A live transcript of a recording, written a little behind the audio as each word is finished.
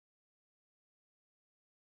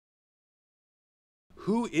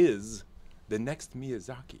who is the next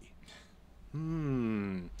Miyazaki?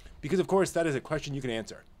 Because of course that is a question you can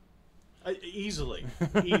answer. Easily.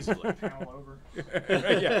 Panel over.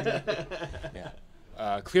 Yeah.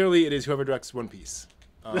 Clearly, it is whoever directs One Piece.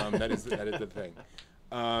 That is the thing.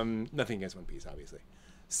 Nothing against One Piece, obviously.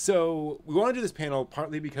 So we want to do this panel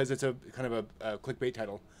partly because it's a kind of a clickbait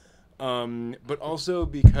title, but also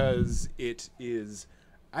because it is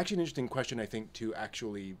actually an interesting question, I think, to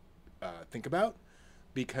actually think about,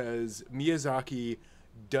 because Miyazaki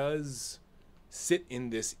does sit in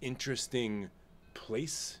this interesting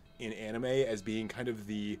place in anime as being kind of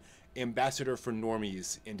the ambassador for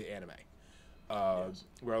normies into anime.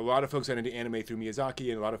 Where a lot of folks got into anime through Miyazaki,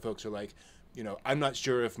 and a lot of folks are like, you know, I'm not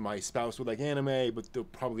sure if my spouse would like anime, but they'll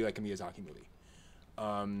probably like a Miyazaki movie.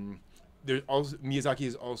 There's also Miyazaki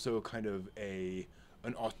is also kind of an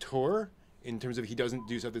auteur in terms of he doesn't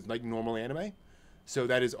do stuff that's like normal anime, so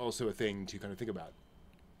that is also a thing to kind of think about.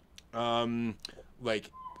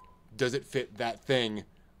 Like, does it fit that thing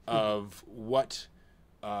of what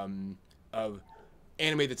of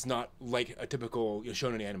anime that's not like a typical, you know,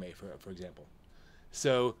 shonen anime, for example?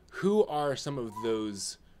 So who are some of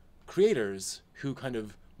those creators who kind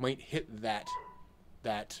of might hit that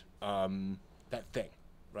thing,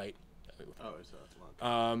 right? Oh, it's a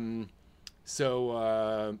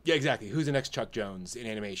lot. Yeah, exactly. Who's the next Chuck Jones in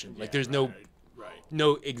animation? Like, there's no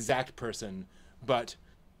exact person, but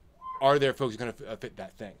are there folks who kind of fit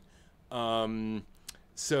that thing?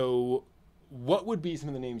 So what would be some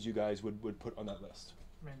of the names you guys would put on that list?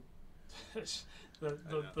 I mean,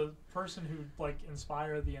 the person who like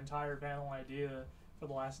inspired the entire panel idea for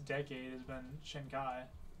the last decade has been Shinkai.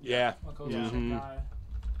 Yeah. Shinkai.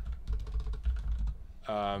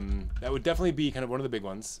 That would definitely be kind of one of the big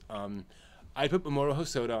ones. I'd put Mamoru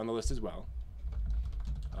Hosoda on the list as well.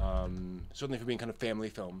 Certainly for being kind of family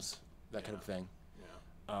films, that kind of thing.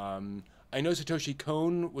 Yeah. I know Satoshi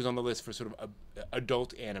Kon was on the list for sort of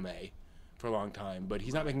adult anime for a long time, but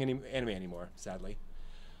he's not making any anime anymore, sadly.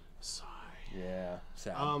 Sigh. Yeah,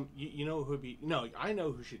 sad. You know who would be? No, I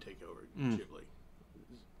know who should take over Ghibli.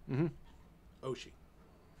 Mm-hmm. Oshii.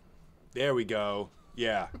 There we go.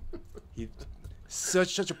 Yeah, he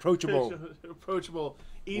such approachable,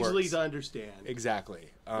 easily works. to understand.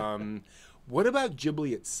 Exactly. What about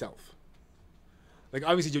Ghibli itself? Like,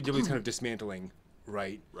 obviously Ghibli's kind of dismantling,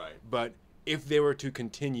 right? Right. But if they were to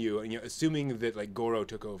continue, and, you know, assuming that like Goro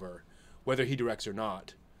took over, whether he directs or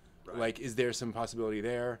not, like, is there some possibility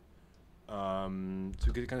there? So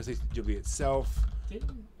we could kind of say Ghibli itself.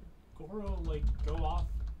 Didn't Goro like go off?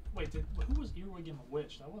 Wait, who was Earwig and the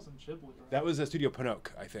Witch? That wasn't Ghibli, right? That was Studio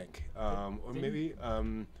Pinocchio, I think, or maybe.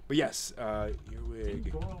 But yes, Earwig.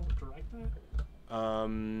 Did Goro direct that?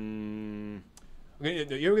 Okay,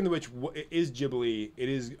 the Earwig and the Witch is Ghibli. It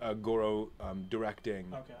is Goro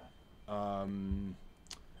directing. Okay.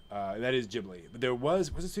 That is Ghibli. But there was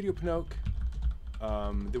it Studio Pinocchio?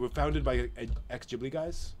 They were founded by ex-Ghibli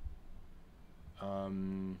guys.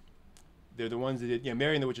 They're the ones that did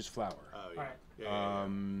Mary and the Witch's Flower. Oh yeah.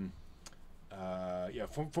 Right.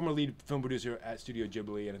 Former lead film producer at Studio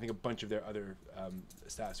Ghibli, and I think a bunch of their other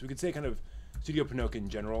staff. So we could say kind of Studio Pinocchio in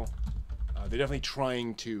general. They're definitely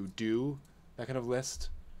trying to do that kind of list,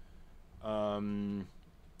 or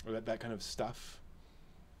that kind of stuff.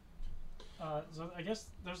 So I guess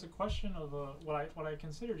there's a question of what I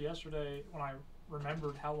considered yesterday when I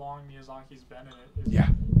remembered how long Miyazaki's been in it.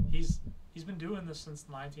 Is he's been doing this since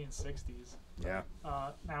the 1960s. Yeah.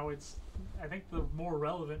 Now I think the more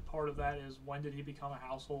relevant part of that is when did he become a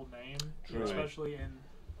household name, especially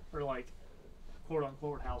or like quote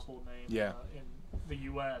unquote household name in the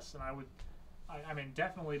U.S. And I mean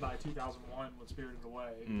definitely by 2001 when Spirited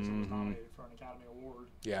Away, because it was nominated for an Academy Award.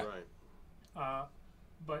 Yeah. Right.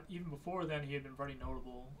 But even before then, he had been very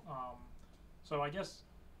notable. So I guess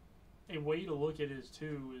a way to look at it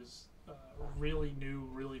is really new,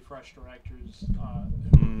 really fresh directors who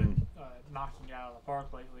have been knocking it out of the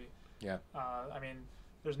park lately. Yeah. I mean,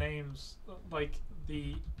 there's names like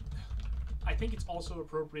I think it's also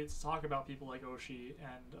appropriate to talk about people like Oshii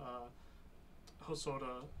and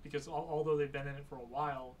Hosoda because although they've been in it for a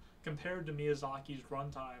while, compared to Miyazaki's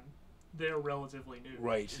runtime, they're relatively new.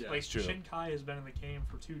 Right. Yeah, like Shinkai has been in the game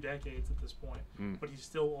for 2 decades at this point, but he's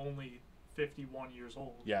still only 51 years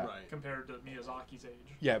old. Yeah. Right. Compared to Miyazaki's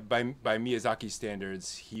age. Yeah. By Miyazaki's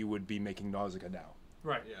standards, he would be making Nausicaa now.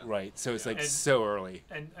 Right. Yeah. Right. So it's so early.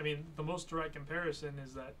 And I mean, the most direct comparison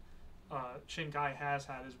is that Shinkai has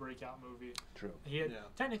had his breakout movie. True.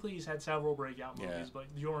 Technically he's had several breakout movies, but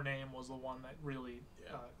Your Name was the one that really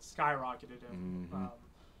skyrocketed him.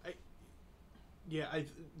 Yeah,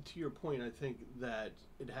 to your point, I think that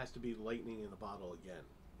it has to be lightning in the bottle again.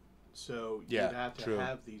 So you'd have to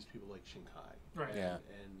have these people like Shinkai, right? And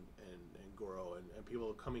Goro and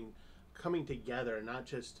people coming together, not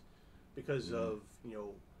just because of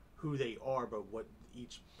who they are, but what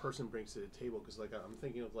each person brings to the table. Because like I'm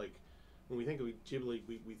thinking of like when we think of Ghibli,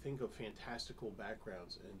 we think of fantastical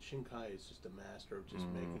backgrounds, and Shinkai is just a master of just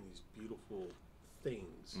making these beautiful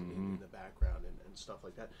things in the background and stuff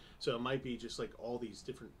like that. So it might be just like all these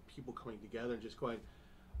different people coming together and just going,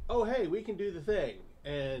 oh hey, we can do the thing,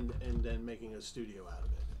 and then making a studio out of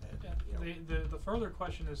it. And, the further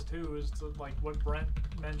question is too is to like what Brent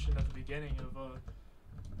mentioned at the beginning of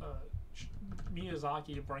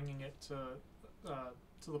Miyazaki bringing it to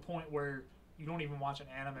the point where you don't even watch an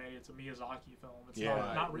anime; it's a Miyazaki film. It's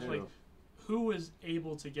not really. Like, who is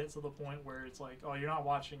able to get to the point where it's like, oh, you're not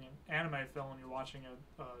watching an anime film, you're watching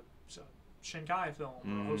a Shinkai film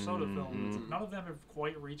or a Hosoda film. None of them have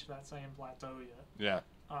quite reached that same plateau yet. Yeah.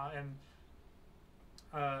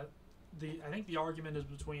 I think the argument is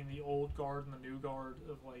between the old guard and the new guard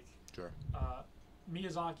of like. Sure.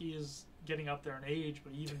 Miyazaki is getting up there in age,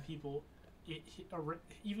 but even people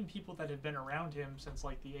that have been around him since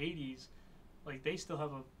like the 80s, like they still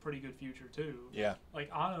have a pretty good future too. Yeah.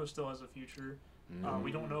 Like Anno still has a future.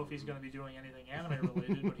 We don't know if he's going to be doing anything anime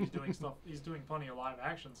related, but he's doing stuff. He's doing plenty of live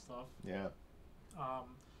action stuff. Yeah.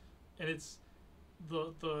 And it's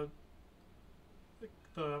the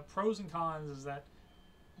pros and cons is that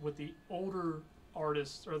with the older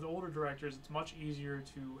artists or the older directors, it's much easier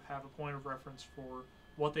to have a point of reference for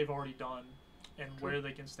what they've already done and where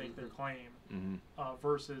they can stake their claim,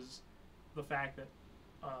 versus the fact that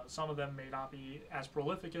some of them may not be as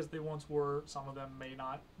prolific as they once were. Some of them may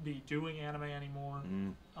not be doing anime anymore.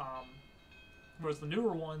 Whereas the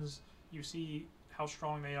newer ones, you see how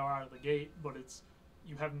strong they are out of the gate, but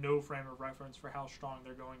you have no frame of reference for how strong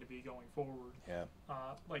they're going to be going forward. Yeah.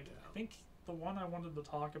 I think the one I wanted to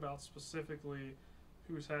talk about specifically,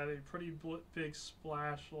 who's had a pretty big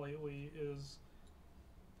splash lately, is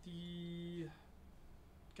the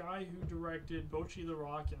guy who directed Bocchi the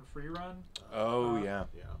Rock and Free Run.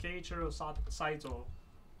 Keiichiro Saito.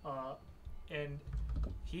 And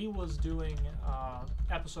he was doing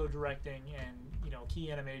episode directing and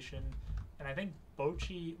key animation. And I think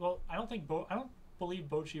Bocchi. Well, I don't believe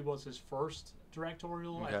Bocchi was his first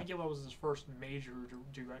directorial. I think it was his first major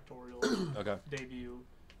directorial debut.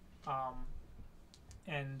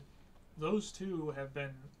 And those two have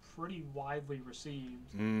been pretty widely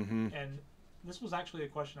received. And this was actually a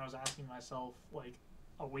question I was asking myself like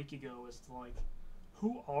a week ago, as to like,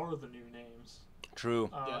 who are the new names?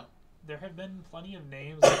 True. There have been plenty of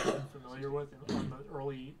names that I'm familiar with in the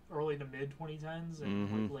early to mid 2010s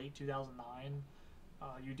and like late 2009.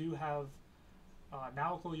 You do have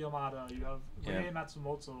Naoko Yamada, you have Rie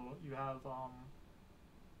Matsumoto, you have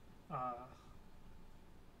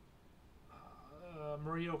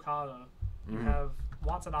Marie Okada, you have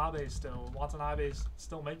Watanabe's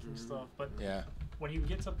still making stuff, but when you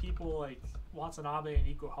get to people like Watanabe and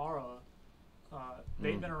Ikuhara,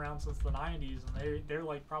 they've been around since the 90s, and they're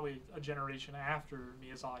like probably a generation after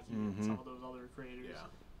Miyazaki and some of those other creators.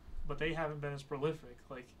 But they haven't been as prolific.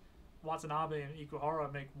 Like Watanabe and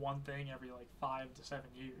Ikuhara make one thing every like 5 to 7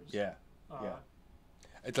 years.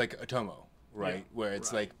 It's like Otomo, right? Where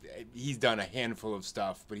it's like he's done a handful of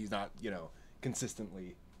stuff, but he's not,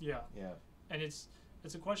 consistently. And it's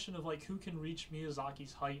a question of like who can reach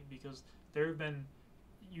Miyazaki's height, because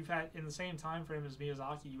you've had in the same time frame as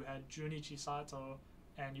Miyazaki, you had Junichi Sato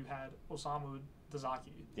and you had Osamu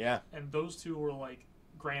Dezaki. And those two were like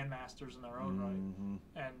grandmasters in their own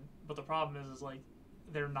right. But the problem is like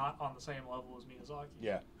they're not on the same level as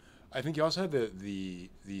Miyazaki. I think you also have the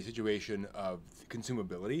situation of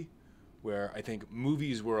consumability, where I think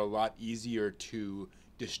movies were a lot easier to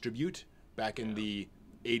distribute back in the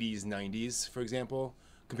 80s, 90s, for example,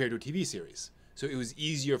 compared to a TV series. So it was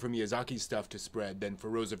easier for Miyazaki's stuff to spread than for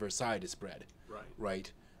Rosa Versailles to spread.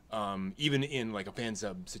 Right. Even in like a fan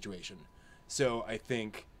sub situation. So I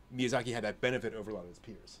think Miyazaki had that benefit over a lot of his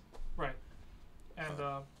peers. Right. And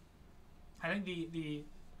I think the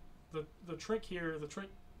trick here, the trick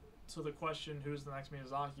to the question who's the next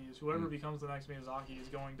Miyazaki is whoever becomes the next Miyazaki is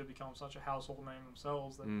going to become such a household name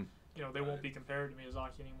themselves that they won't be compared to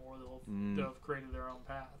Miyazaki anymore. They'll have created their own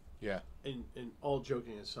path. And all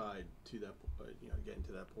joking aside, to that getting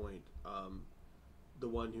to that point, the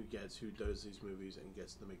one who does these movies and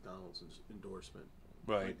gets the McDonald's endorsement,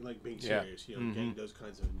 like being serious, getting those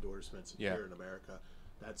kinds of endorsements here in America,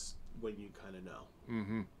 that's when you kind of know.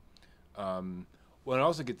 Well, it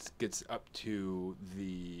also gets up to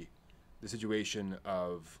the situation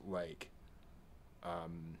of like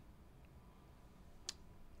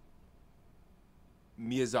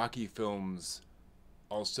Miyazaki films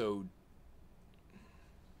also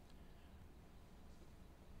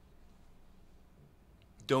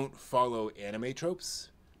don't follow anime tropes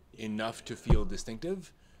enough to feel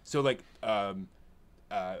distinctive. So like I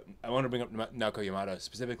want to bring up Naoko Yamada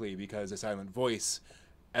specifically because A Silent Voice,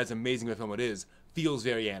 as amazing of a film it is, feels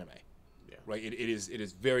very anime. Yeah. Right? It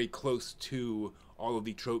is very close to all of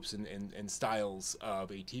the tropes and styles of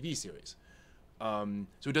a TV series. So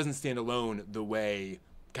it doesn't stand alone the way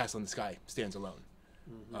Castle in the Sky stands alone,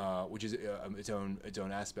 which is its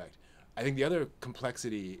own aspect. I think the other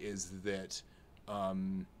complexity is that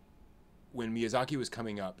when Miyazaki was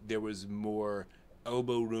coming up, there was more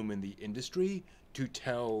elbow room in the industry to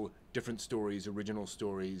tell different stories, original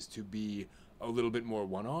stories, to be a little bit more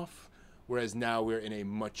one-off, whereas now we're in a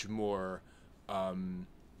much more,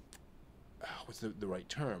 what's the right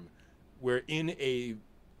term? We're in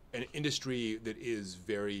an industry that is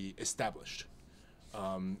very established.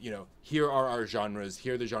 Here are our genres,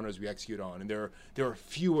 here are the genres we execute on, and there are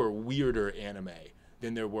fewer weirder anime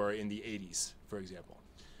than there were in the 80s, for example.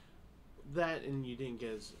 That, and you didn't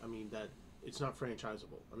get that it's not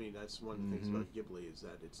franchisable. I mean, that's one of the things about Ghibli is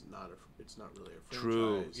that it's not really a franchise.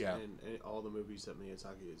 True, yeah. And all the movies that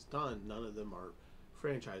Miyazaki has done, none of them are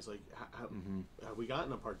franchise. Like, have we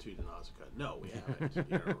gotten a part 2 to Nausicaa? No, we haven't.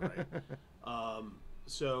 Right?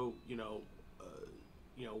 So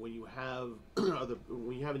when you have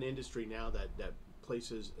when you have an industry now that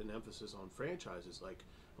places an emphasis on franchises, like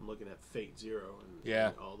I'm looking at Fate Zero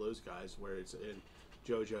and all those guys, where it's in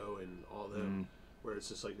JoJo and all them, where it's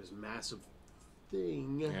just like this massive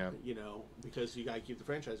thing, because you gotta keep the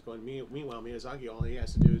franchise going. Meanwhile, Miyazaki, all he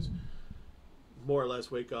has to do is more or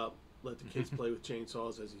less wake up, let the kids play with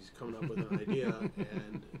chainsaws as he's coming up with an idea,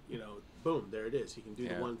 and boom, there it is. He can do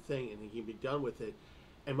the one thing, and he can be done with it.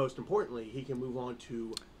 And most importantly, he can move on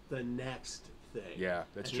to the next thing. Yeah,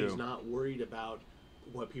 that's and true. He's not worried about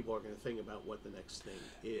what people are going to think about what the next thing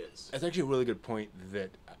is. That's actually a really good point.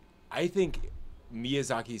 That I think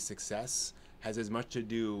Miyazaki's success has as much to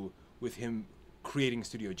do with him creating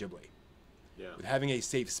Studio Ghibli, with having a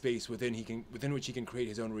safe space within which he can create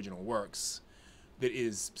his own original works, that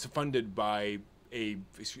is funded by a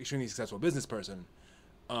extremely successful business person.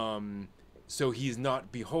 So he's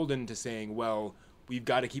not beholden to saying, well, we've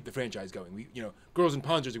got to keep the franchise going. Girls and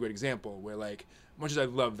Ponds is a great example where, like, much as I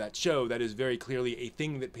love that show, that is very clearly a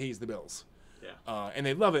thing that pays the bills. Yeah. And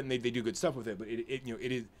they love it and they do good stuff with it, but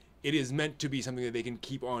it is meant to be something that they can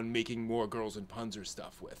keep on making more Girls and Ponds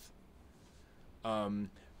stuff with.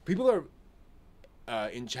 People are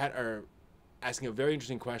in chat are asking a very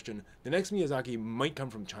interesting question. The next Miyazaki might come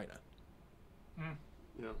from China. Yeah.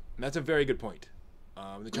 And that's a very good point.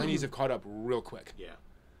 The Chinese have caught up real quick. Yeah.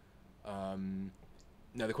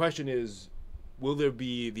 Now the question is, will there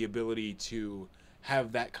be the ability to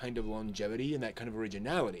have that kind of longevity and that kind of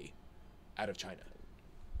originality out of China?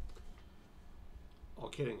 All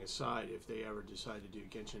kidding aside, if they ever decide to do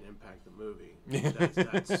Genshin Impact the movie,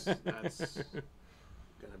 that's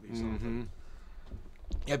gonna be something.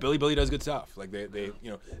 Yeah, Billy does good stuff. Like they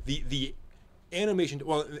the animation.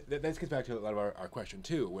 Well, that gets back to a lot of our question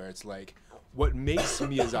too, where it's like what makes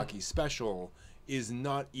Miyazaki special is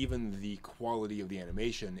not even the quality of the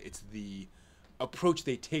animation, it's the approach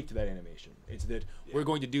they take to that animation. It's that we're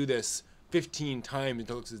going to do this 15 times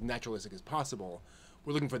until it looks as naturalistic as possible.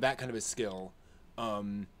 We're looking for that kind of a skill.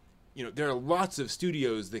 There are lots of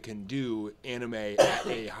studios that can do anime at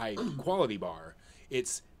a high quality bar.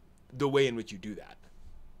 It's the way in which you do that.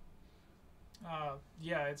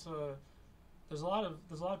 There's a lot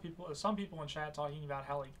of people, some people in chat talking about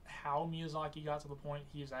how Miyazaki got to the point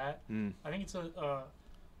he's at. I think it's the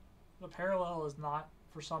parallel is not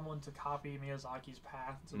for someone to copy Miyazaki's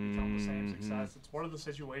path to become the same success. It's what are the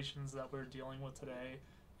situations that we're dealing with today,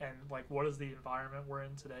 and like what is the environment we're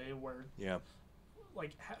in today, where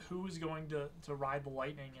like who is going to ride the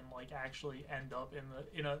lightning and like actually end up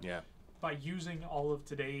by using all of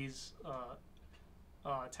today's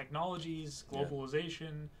technologies,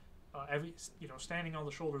 globalization. Standing on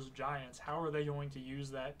the shoulders of giants, how are they going to use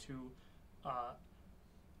that to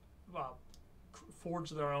forge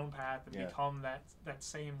their own path and become that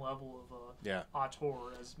same level of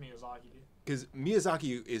auteur as Miyazaki? Because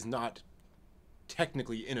Miyazaki is not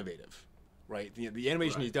technically innovative, right? The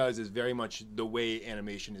animation he does is very much the way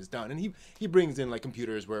animation is done, and he brings in like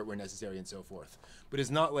computers where necessary and so forth. But it's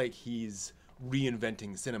not like he's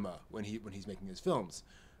reinventing cinema when he's making his films.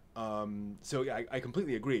 So I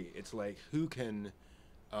completely agree. It's like who can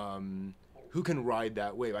ride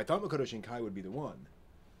that wave? I thought Makoto Shinkai would be the one.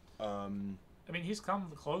 I mean, he's come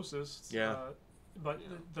the closest. But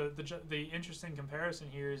the interesting comparison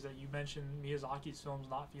here is that you mentioned Miyazaki's films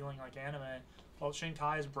not feeling like anime. Well,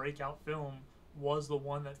 Shinkai's breakout film was the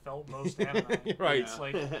one that felt most anime. Right. It's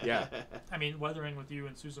like, Yeah. I mean, Weathering with You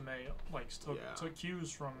and Suzume like took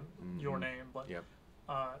cues from Your Name, but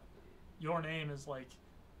Your Name is like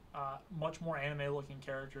much more anime looking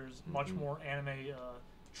characters, much more anime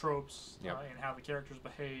tropes in how the characters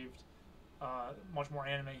behaved, much more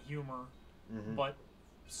anime humor, but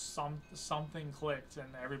something clicked and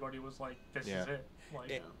everybody was like, this is it.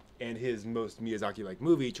 Like, and his most Miyazaki-like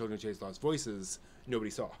movie, Children Who Chase Lost Voices,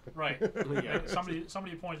 nobody saw. Right.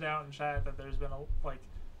 Somebody pointed out in chat that there's been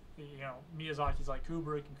Miyazaki's like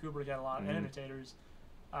Kubrick, and Kubrick had a lot of imitators.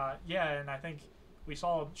 And I think we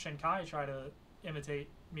saw Shinkai try to imitate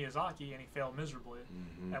Miyazaki, and he failed miserably,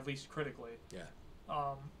 at least critically. Yeah.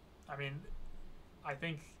 I mean, I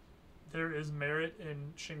think there is merit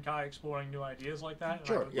in Shinkai exploring new ideas like that.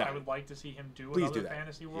 Sure. I would like to see him do Please another do that.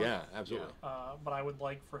 fantasy world. Yeah, absolutely. But I would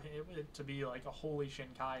like for it to be like a wholly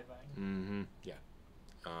Shinkai thing. Yeah.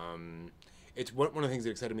 It's one of the things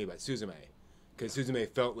that excited me about Suzume, because Suzume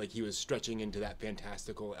felt like he was stretching into that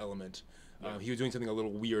fantastical element. He was doing something a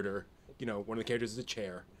little weirder. You know, one of the characters is a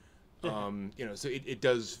chair. So it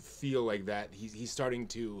does feel like that. He's starting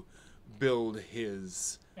to build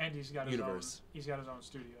his universe. He's got his own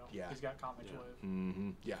studio. Yeah. He's got Comics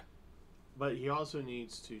Wave. Yeah. But he also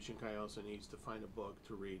Shinkai also needs to find a book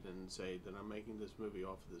to read and say that I'm making this movie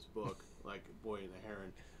off of this book, like Boy and the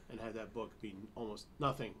Heron, and have that book be almost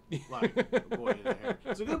nothing like Boy and the Heron.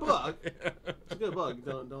 It's a good book. It's a good book.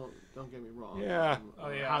 Don't get me wrong. Yeah.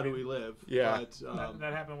 How do we live? Yeah. But,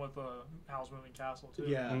 that happened with Howl's Moving Castle too.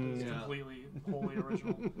 Yeah. It's completely wholly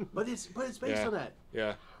original. But it's based on that.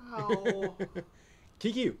 Yeah. How?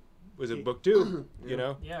 Kiki was a book too. You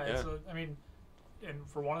know. Yeah. It's and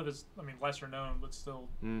for one of his, lesser known but still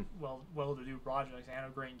well-to-do projects, Anne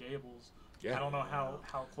of Green Gables. Yeah. I don't know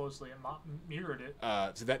how closely it mirrored it.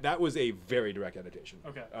 So that was a very direct adaptation.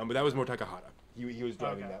 Okay. But that was more Takahata. He was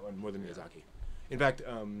driving that one more than Miyazaki. In fact,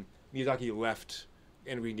 Miyazaki left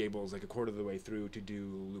Anne of Green Gables like a quarter of the way through to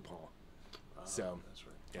do Lupin. So that's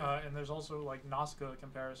right. Yeah. And there's also like Nazca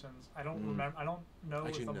comparisons. I don't remember. I don't know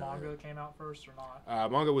if the manga came out first or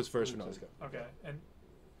not. Manga was first for Nazca. Okay. And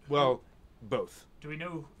both. do we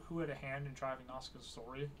know who had a hand in driving Nazca's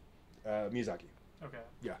story? Miyazaki. Okay.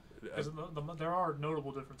 Yeah. Because there are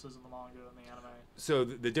notable differences in the manga and the anime. So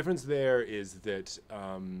the difference there is that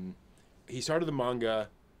he started the manga.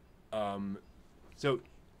 The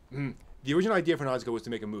original idea for Nazca was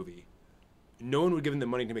to make a movie. No one would give him the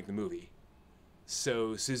money to make the movie.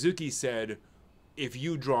 So Suzuki said, if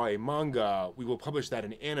you draw a manga, we will publish that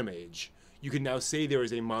in Animage. You can now say there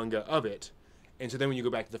is a manga of it. And so then when you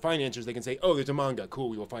go back to the financiers, they can say, oh, there's a manga. Cool,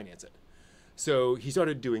 we will finance it. So he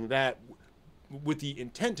started doing that with the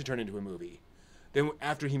intent to turn into a movie. Then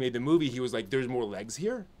after he made the movie, he was like, there's more legs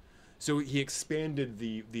here. So he expanded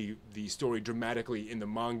the story dramatically in the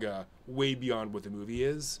manga way beyond what the movie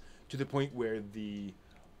is, to the point where the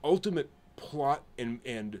ultimate plot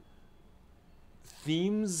and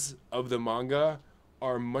themes of the manga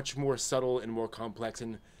are much more subtle and more complex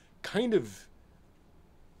and kind of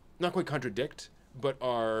not quite contradict, but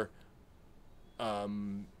are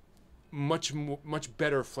much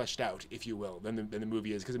better fleshed out, if you will, than the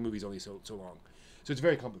movie is, because the movie is only so long. So it's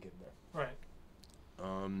very complicated there. Right.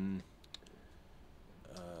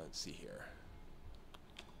 Let's see here.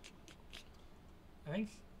 I think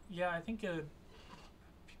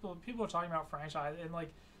people are talking about franchise, and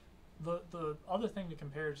like the other thing to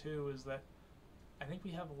compare to is that I think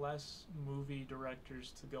we have less movie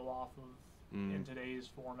directors to go off of in today's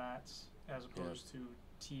formats as opposed to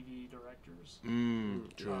TV directors.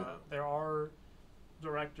 True. There are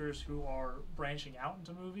directors who are branching out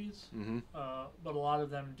into movies, but a lot of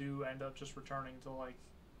them do end up just returning to like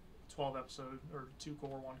 12 episode or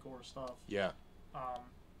 2-core, 1-core stuff. Yeah.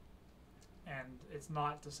 And it's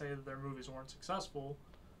not to say that their movies weren't successful.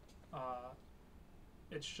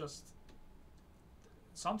 It's just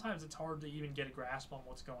sometimes it's hard to even get a grasp on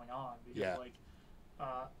what's going on because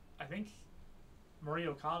I think Mori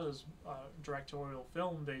Okada's directorial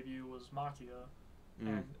film debut was Makia,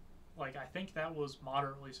 and like I think that was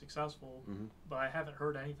moderately successful, but I haven't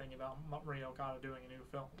heard anything about Mori Okada doing a new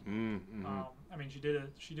film. I mean, she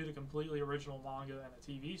did a completely original manga and a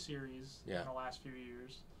TV series in the last few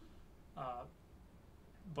years,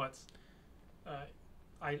 but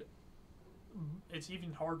it's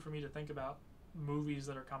even hard for me to think about movies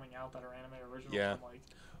that are coming out that are anime originals. Yeah.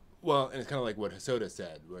 Well, and it's kind of like what Hosoda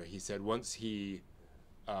said, where he said once he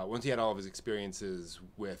had all of his experiences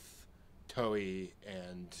with Toei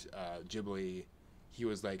and Ghibli he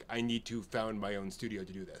was like, I need to found my own studio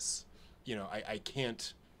to do this. You know, I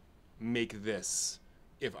can't make this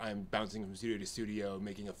if I'm bouncing from studio to studio,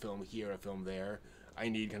 making a film here, a film there. I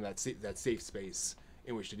need kind of that safe space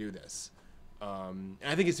in which to do this. And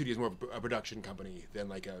I think his studio is more of a production company than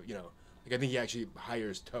like a, you know, like I think he actually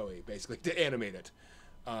hires Toei basically to animate it,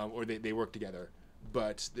 or they work together.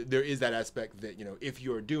 But there is that aspect that, you know, if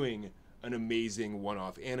you're doing an amazing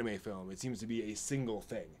one-off anime film, it seems to be a single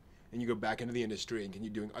thing. And you go back into the industry and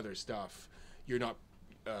continue doing other stuff, you're not,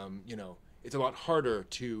 you know, it's a lot harder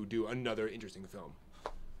to do another interesting film.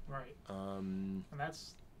 Right. And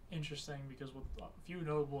that's interesting because with a few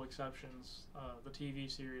notable exceptions, the TV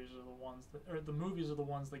series are the ones that, or the movies are the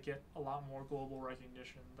ones that get a lot more global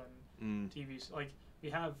recognition than TV. Like, we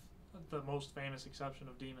have the most famous exception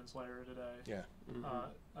of Demon Slayer today. Yeah.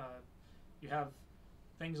 You have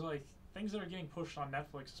things that are getting pushed on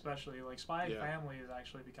Netflix, especially like Spy Family is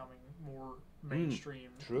actually becoming more mainstream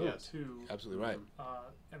too. Absolutely right.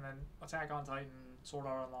 And then Attack on Titan, Sword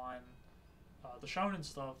Art Online, the shonen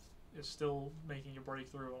stuff is still making a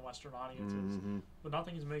breakthrough in Western audiences, but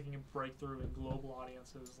nothing is making a breakthrough in global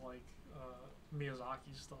audiences like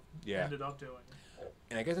Miyazaki's stuff ended up doing.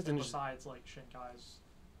 And I guess it's besides like Shinkai's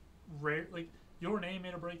rare, like Your Name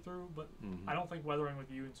made a breakthrough, but I don't think Weathering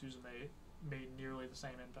with You and Suzume made nearly the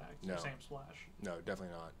same impact, the same splash. No,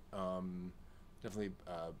 definitely not. Definitely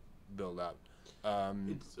build up.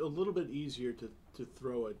 It's a little bit easier to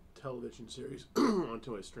throw a television series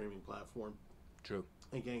onto a streaming platform. True.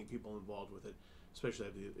 And getting people involved with it, especially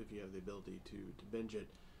if you have the ability to binge it.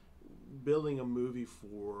 Building a movie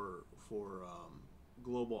for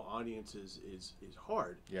global audiences is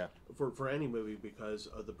hard. Yeah. For any movie because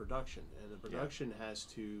of the production, and the production has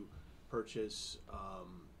to purchase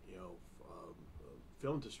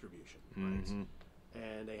film distribution rights,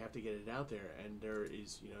 and they have to get it out there. And there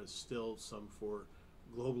is still some for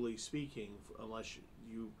globally speaking, unless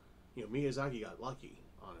Miyazaki got lucky.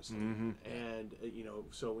 Honestly, and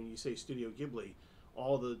so when you say Studio Ghibli,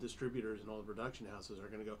 all the distributors and all the production houses are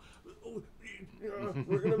going to go, oh,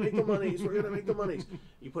 we're going to make the monies, we're going to make the monies.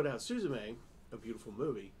 You put out Suzume, a beautiful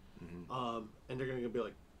movie, and they're going to be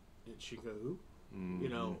like, did she go who?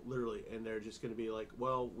 Literally, and they're just going to be like,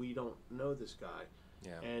 well, we don't know this guy.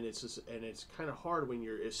 Yeah. And it's kind of hard when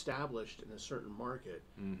you're established in a certain market,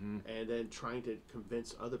 and then trying to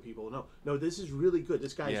convince other people, no, this is really good.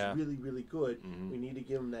 This guy's really, really good. We need to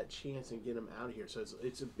give him that chance and get him out of here. So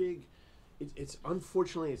it's a big. It's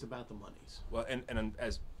unfortunately it's about the monies. Well, and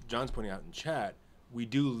as John's pointing out in chat, we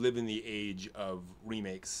do live in the age of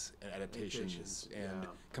remakes and adaptations and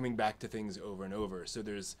coming back to things over and over. So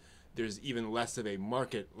there's even less of a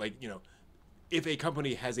market. Like, if a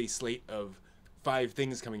company has a slate of 5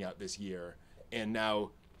 things coming out this year, and now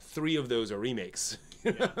 3 of those are remakes.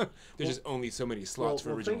 There's just only so many slots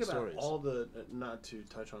for original stories. Think about all the, not to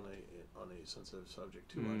touch on a sensitive subject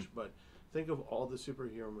too much, but think of all the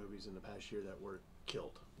superhero movies in the past year that were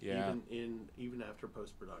killed. Yeah. Even after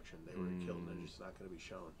post production, they were killed, and they're just not going to be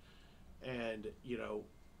shown. And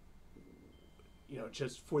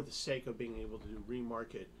just for the sake of being able to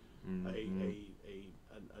remarket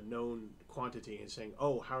a known quantity and saying,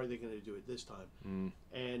 oh, how are they going to do it this time?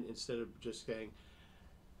 And instead of just saying,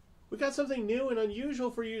 we got something new and unusual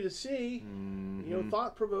for you to see,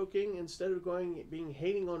 thought-provoking, instead of being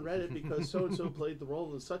hating on Reddit because so-and-so played the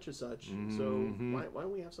role of such and such. So why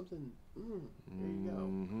don't we have something, there you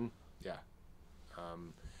go. Yeah.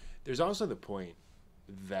 There's also the point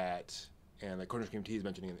that, and like Corner Scream T is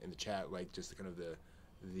mentioning in the chat, like just kind of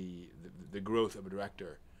the growth of a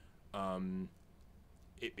director.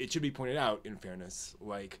 It should be pointed out, in fairness,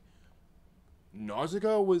 like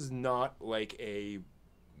Nausicaa was not like a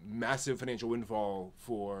massive financial windfall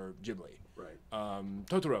for Ghibli. Right.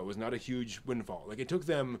 Totoro was not a huge windfall. Like, it took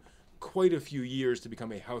them quite a few years to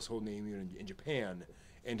become a household name in Japan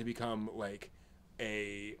and to become like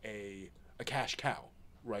a cash cow,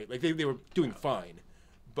 right? Like they were doing fine,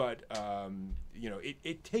 but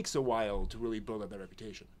it takes a while to really build up that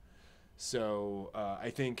reputation. So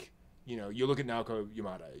I think. You look at Naoko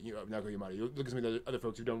Yamada. You look at some of the other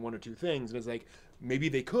folks who've done 1 or 2 things, and it's like maybe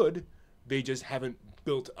they could, they just haven't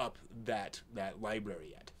built up that library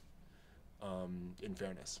yet. In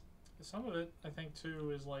fairness, some of it I think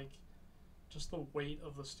too is like just the weight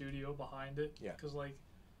of the studio behind it. Yeah. Because like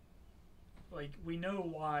we know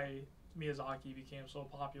why Miyazaki became so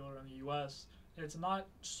popular in the U.S. and it's not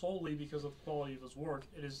solely because of the quality of his work.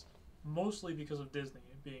 It is mostly because of Disney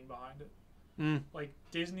being behind it. Like,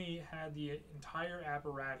 Disney had the entire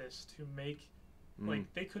apparatus to make, like,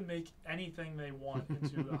 they could make anything they want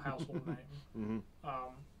into a household name.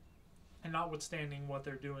 and notwithstanding what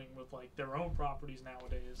they're doing with like their own properties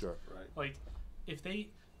nowadays, Sure. Right. like if they,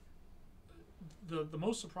 the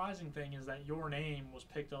most surprising thing is that Your Name was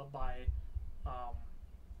picked up by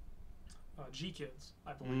G Kids,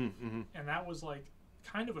 I believe, and that was like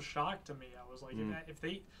kind of a shock to me. I was like,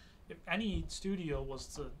 if any studio was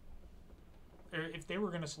to, or if they were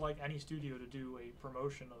going to select any studio to do a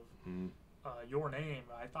promotion of Your Name,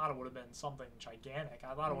 I thought it would have been something gigantic.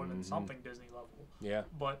 I thought it would have been something Disney level. Yeah.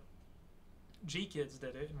 But G Kids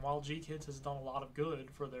did it, and while G Kids has done a lot of good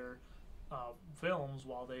for their films,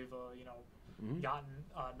 while they've gotten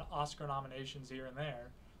Oscar nominations here and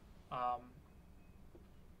there,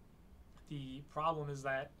 the problem is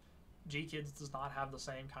that G Kids does not have the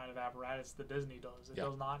same kind of apparatus that Disney does. It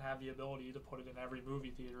does not have the ability to put it in every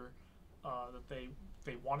movie theater that they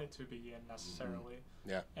want it to be in necessarily.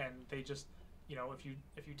 Yeah. And they just, if you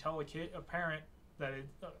tell a parent that it,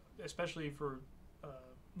 especially for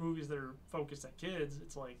movies that are focused at kids,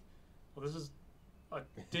 it's like, well, this is a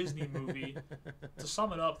Disney movie. To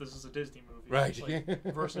sum it up, this is a Disney movie, right? Like,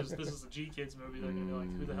 versus this is a G Kids movie. They're gonna be like,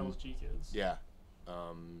 who the hell is G Kids? Yeah.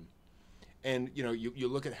 And you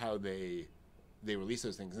look at how they release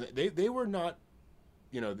those things. They were not,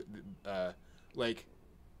 like,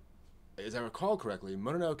 as I recall correctly,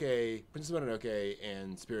 Mononoke, Princess Mononoke,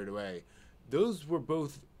 and Spirited Away, those were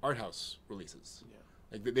both art house releases. Yeah.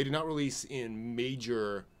 Like they did not release in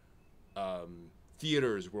major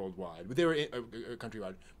theaters worldwide, but they were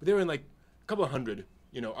countrywide. But they were in like a couple of hundred,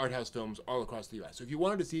 art house films all across the U.S. So if you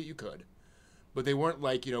wanted to see it, you could. But they weren't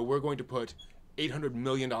like, we're going to put $800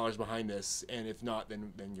 million behind this, and if not,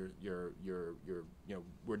 then you're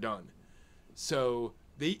we're done. So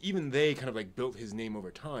they kind of like built his name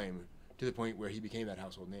over time to the point where he became that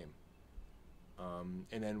household name.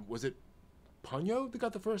 And then was it Ponyo that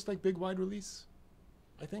got the first like big wide release?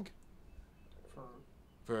 I think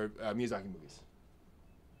for Miyazaki movies.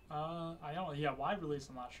 I don't. Yeah, wide release.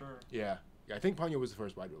 I'm not sure. Yeah, I think Ponyo was the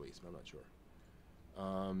first wide release, but I'm not sure.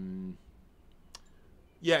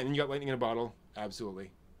 Yeah, and you got Lightning in a Bottle,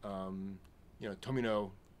 absolutely.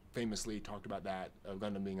 Tomino famously talked about that, of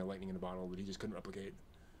Gundam being a lightning in a bottle that he just couldn't replicate.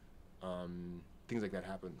 Things like that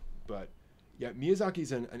happen. But, yeah,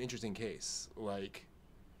 Miyazaki's an interesting case. Like,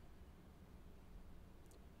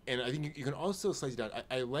 and I think you can also slice it down.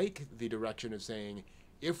 I like the direction of saying,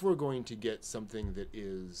 if we're going to get something that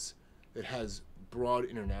has broad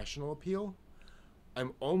international appeal,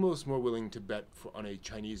 I'm almost more willing to bet on a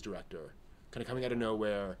Chinese director kind of coming out of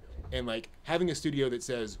nowhere and like having a studio that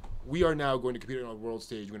says, we are now going to compete on a world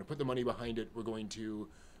stage, we're going to put the money behind it, we're going to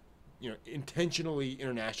intentionally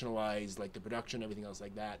internationalize like the production, everything else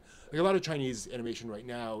like that. Like a lot of Chinese animation right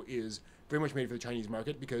now is very much made for the Chinese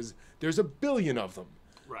market because there's a billion of them.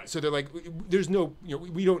 Right. So they're like, there's no,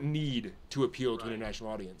 we don't need to appeal to an international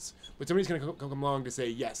audience. But somebody's going to come along to say,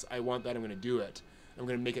 yes, I want that, I'm going to do it, I'm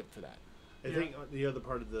going to make it for that. I think the other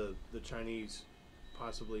part of the Chinese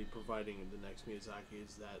possibly providing the next Miyazaki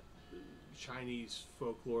is that Chinese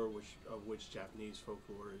folklore, which Japanese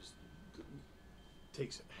folklore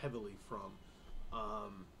takes heavily from.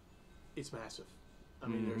 It's massive. I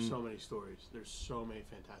mean, there's so many stories. There's so many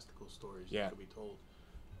fantastical stories that could be told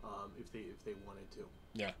if they wanted to.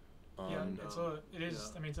 Yeah. It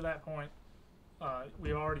is. I mean, to that point,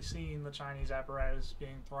 we've already seen the Chinese apparatus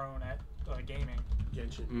being thrown at gaming.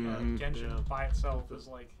 Genshin. Genshin by itself is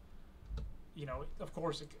like, of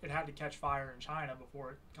course it had to catch fire in China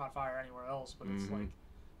before it caught fire anywhere else. But it's like,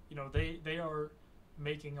 they are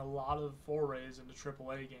making a lot of forays into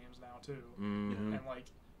AAA games now too, and like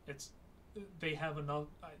they have enough.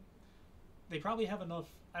 They probably have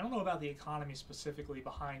enough. I don't know about the economy specifically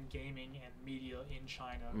behind gaming and media in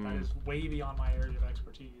China. That is way beyond my area of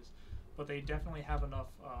expertise. But they definitely have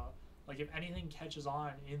enough. Like if anything catches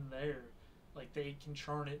on in there, like they can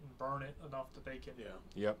churn it and burn it enough that they can. Yeah.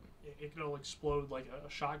 Yep. It'll explode like a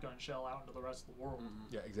shotgun shell out into the rest of the world.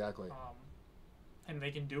 Yeah, exactly. And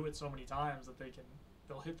they can do it so many times that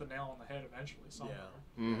they'll hit the nail on the head eventually somewhere.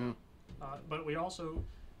 Yeah. But we also,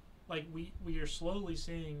 like we are slowly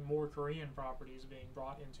seeing more Korean properties being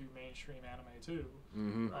brought into mainstream anime too.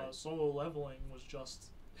 Solo Leveling was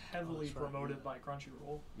just heavily promoted by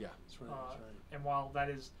Crunchyroll. Yeah, that's right. And while that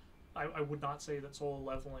is, I would not say that Solo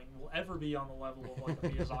Leveling will ever be on the level of like a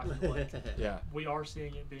Miyazaki flick. Yeah, we are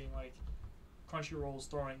seeing it being like Crunchyroll's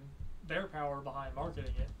throwing their power behind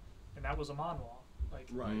marketing it, and that was a manhwa. Like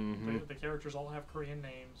the characters all have Korean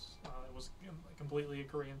names. It was completely a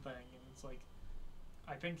Korean thing, and it's like,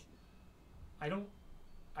 I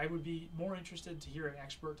would be more interested to hear an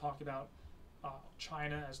expert talk about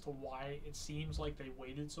China as to why it seems like they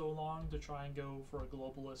waited so long to try and go for a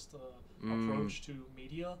globalist approach to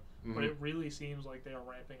media, but it really seems like they are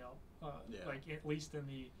ramping up, like at least in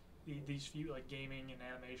these few like gaming and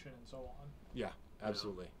animation and so on. Yeah,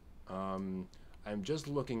 absolutely. I'm just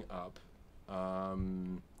looking up.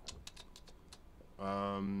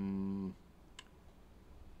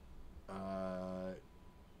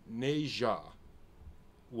 Neja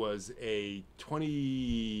was a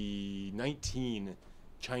 2019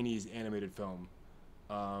 Chinese animated film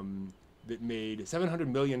that made $700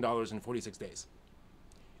 million in 46 days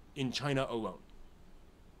in China alone.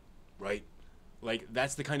 Right? Like,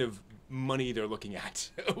 that's the kind of money they're looking at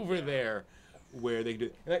over there, where they do.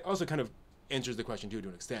 And that also kind of answers the question, too, to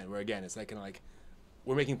an extent, where, again, it's like kind of like,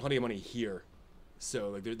 we're making plenty of money here.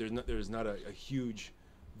 So, like, there's not a huge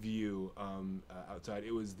view outside.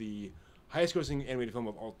 It was the highest grossing animated film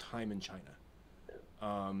of all time in China.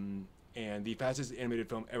 And the fastest animated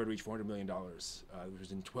film ever to reach $400 million, which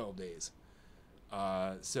was in 12 days.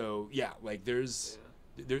 So, yeah, like, there's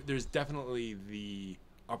definitely the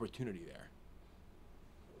opportunity there.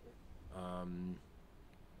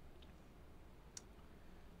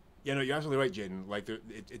 Yeah, no, you're absolutely right, Jaden. Like,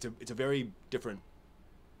 it's a very different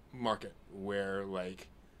market where, like,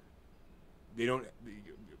 they don't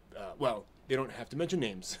they don't have to mention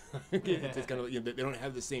names. It's kind of, you know, they don't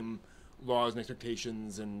have the same laws and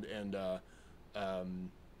expectations and what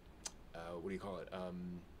do you call it,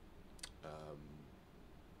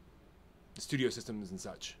 studio systems and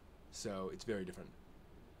such. So it's very different.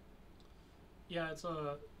 Yeah,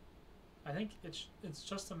 I think it's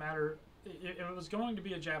just a matter. If it was going to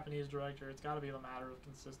be a Japanese director, it's got to be a matter of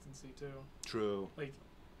consistency too. True. Like,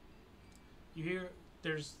 you hear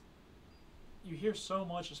so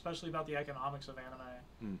much, especially about the economics of anime.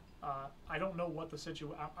 I don't know what the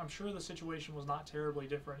situation. I'm sure the situation was not terribly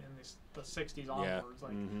different in the 60s onwards.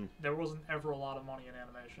 Like, there wasn't ever a lot of money in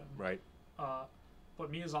animation. Right.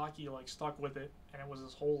 But Miyazaki, like, stuck with it, and it was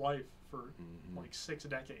his whole life for like 6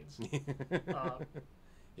 decades.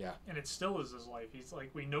 Yeah. And it still is his life. He's like,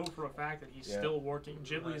 we know for a fact that he's still working.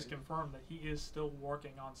 Ghibli has confirmed that he is still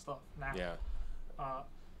working on stuff now. Yeah.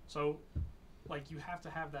 So, like, you have to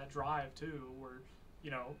have that drive too, where,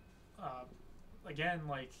 you know, again,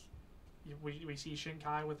 like, we see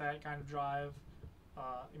Shinkai with that kind of drive.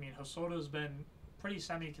 I mean, Hosoda's been pretty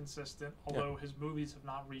semi-consistent, although his movies have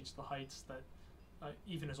not reached the heights that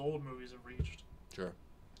even his old movies have reached. Sure.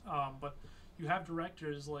 But you have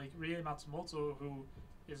directors like Rie Matsumoto, who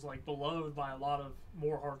is, like, beloved by a lot of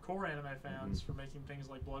more hardcore anime fans for making things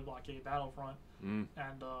like Blood Blockade Battlefront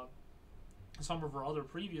and some of her other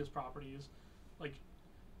previous properties. Like,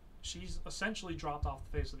 she's essentially dropped off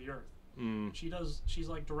the face of the earth. She's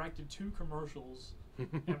like directed 2 commercials,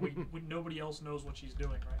 and we nobody else knows what she's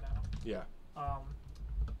doing right now. Yeah.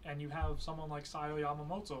 And you have someone like Sayo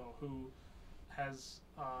Yamamoto, who has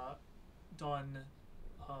done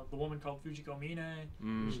The Woman Called Fujiko Mine.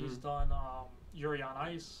 She's done Yuri on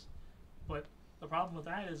Ice. But the problem with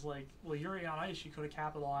that is, like, well, Yuri on Ice, she could have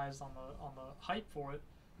capitalized on the hype for it,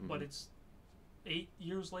 but it's 8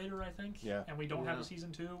 years later, I think. Yeah. And we don't have a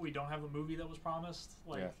season 2. We don't have a movie that was promised.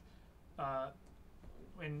 Like,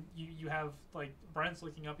 when you have, like, Brent's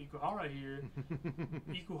looking up Ikuhara here.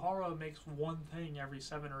 Ikuhara makes one thing every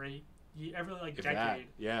 7 or 8, every, like, If decade.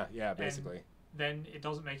 that. Yeah, basically. And then it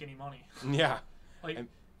doesn't make any money. Yeah. Like,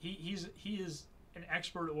 he is an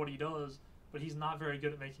expert at what he does, but he's not very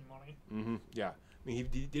good at making money. Yeah. I mean,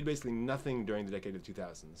 he did basically nothing during the decade of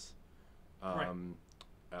 2000s.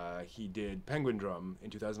 He did Penguin Drum in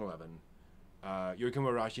 2011,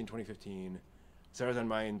 Yurikuma Arashi in 2015, Sarazan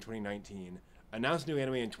Mai in 2019, announced new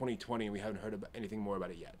anime in 2020, and we haven't heard anything more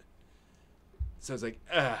about it yet. So it's like,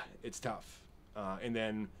 it's tough. And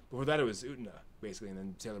then before that, it was Utena, basically, and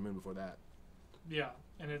then Sailor Moon before that. Yeah,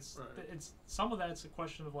 and it's some of that's a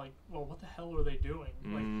question of, like, well, what the hell are they doing?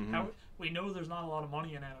 Like, how we know there's not a lot of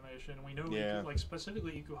money in animation. We know, like,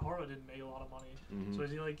 specifically Ikuhara didn't make a lot of money. So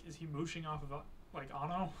is he mooshing off of, like,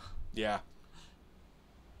 Ano? Yeah.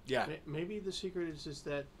 Yeah. Maybe the secret is just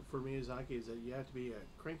that for Miyazaki is that you have to be a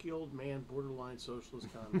cranky old man, borderline socialist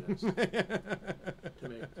communist to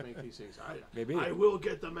make these things. I will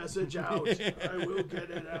get the message out. I will get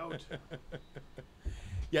it out.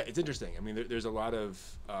 Yeah, it's interesting. I mean, there's a lot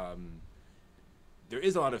of there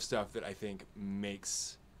is a lot of stuff that I think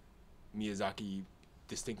makes Miyazaki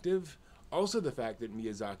distinctive. Also, the fact that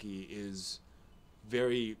Miyazaki is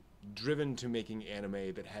very driven to making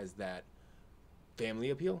anime that has that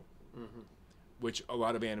family appeal, which a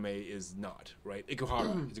lot of anime is not, right?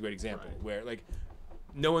 Ikuhara is a great example, where, like,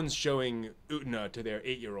 no one's showing Utena to their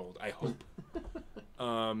 8-year-old, I hope.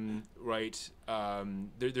 right?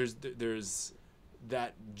 There's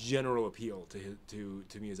that general appeal to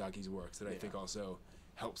Miyazaki's works that I think also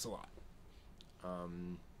helps a lot.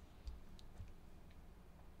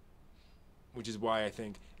 Which is why I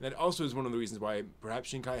think, and that also is one of the reasons why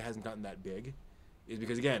perhaps Shinkai hasn't gotten that big, is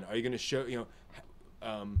because again, are you going to show,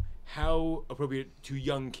 how appropriate to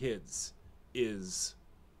young kids is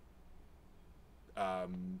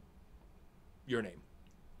Your Name?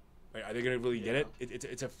 Right? Are they going to really get it?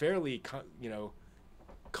 It's a fairly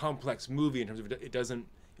complex movie in terms of it doesn't.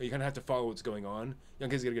 You kind of have to follow what's going on. Young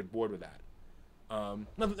kids are going to get bored with that.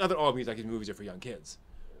 Not that all Miyazaki's movies are for young kids,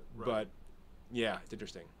 but yeah, it's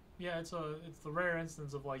interesting. Yeah, it's the rare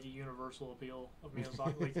instance of like a universal appeal of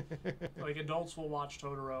Miyazaki. Like adults will watch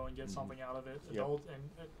Totoro and get something out of it.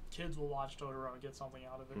 Kids will watch Totoro and get something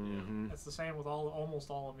out of it. Mm-hmm. That's the same with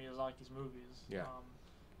almost all of Miyazaki's movies. Yeah.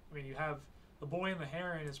 I mean, you have The Boy and the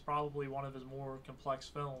Heron is probably one of his more complex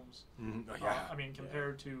films. Mm-hmm. Oh, yeah. I mean,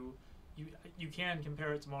 compared to you can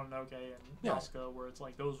compare it to Mononoke and Nazca, where it's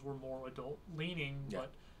like those were more adult leaning,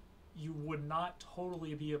 but you would not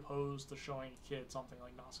totally be opposed to showing a kid something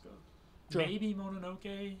like Nazca. Sure. Maybe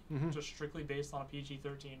Mononoke, just strictly based on a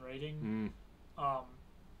PG-13 rating.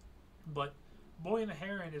 But Boy and the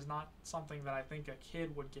Heron is not something that I think a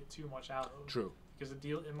kid would get too much out of. True. Because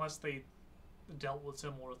unless they dealt with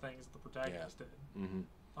similar things that the protagonist did. Mm-hmm.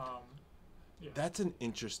 That's an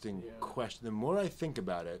interesting question. The more I think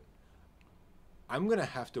about it, I'm going to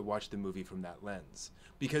have to watch the movie from that lens.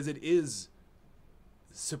 Because it is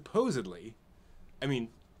supposedly, I mean,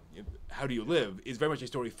 How Do You Live is very much a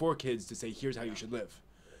story for kids to say, here's how you should live.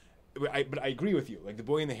 But I agree with you. Like, The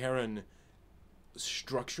Boy and the Heron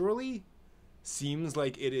structurally seems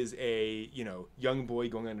like it is a, young boy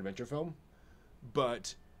going on an adventure film.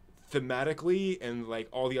 But thematically and, like,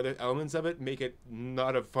 all the other elements of it make it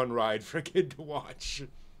not a fun ride for a kid to watch.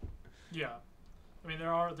 Yeah. I mean,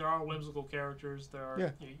 there are whimsical characters. There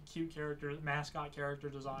are cute characters, mascot character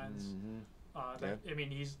designs. Mm-hmm. I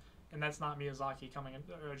mean, and that's not Miyazaki coming in,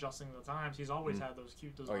 or adjusting to the times. He's always had those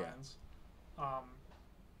cute designs.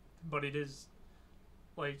 But it is,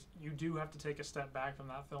 like, you do have to take a step back from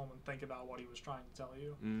that film and think about what he was trying to tell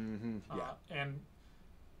you. Mm-hmm. And,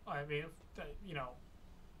 I mean,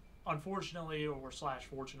 unfortunately, or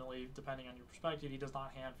fortunately, depending on your perspective, he does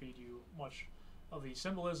not hand-feed you much of the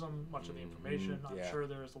symbolism, much of the information. I'm sure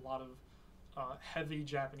there's a lot of heavy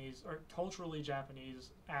Japanese or culturally Japanese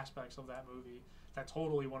aspects of that movie that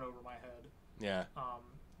totally went over my head. Yeah.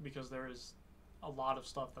 Because there is a lot of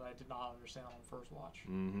stuff that I did not understand on first watch.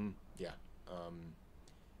 Mm-hmm. Yeah.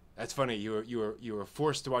 That's funny. You were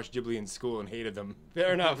forced to watch Ghibli in school and hated them.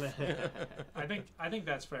 Fair enough. I think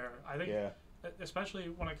that's fair. I think especially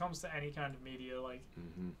when it comes to any kind of media, like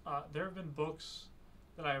there have been books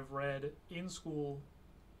that I've read in school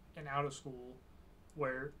and out of school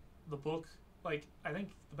where the book, like, I think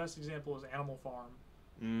the best example is Animal Farm.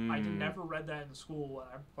 I never read that in school,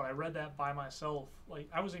 but I read that by myself. Like,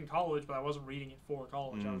 I was in college, but I wasn't reading it for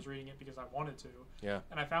college. I was reading it because I wanted to. Yeah.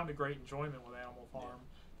 And I found a great enjoyment with Animal Farm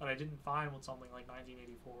that I didn't find with something like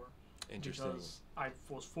 1984. Interesting. Because I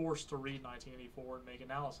was forced to read 1984 and make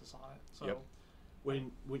analysis on it. So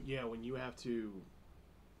when you have to,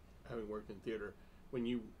 having worked in theater, when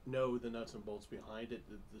you know the nuts and bolts behind it,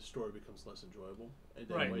 the story becomes less enjoyable. And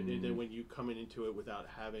then, when you come into it without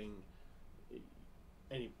having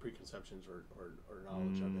any preconceptions or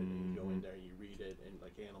knowledge of it, and you go in there and you read it, and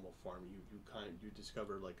like Animal Farm, you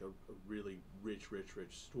discover like a really rich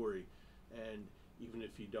story. And even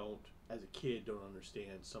if you don't, as a kid, don't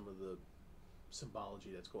understand some of the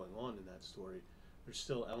symbology that's going on in that story, there's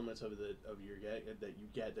still elements of that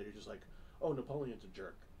you're just like, oh, Napoleon's a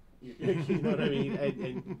jerk. You know what I mean?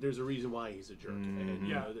 And there's a reason why he's a jerk.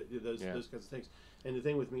 And those kinds of things. And the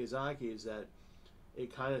thing with Miyazaki is that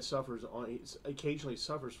it kind of occasionally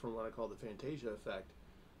suffers from what I call the Fantasia effect,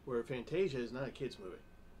 where Fantasia is not a kid's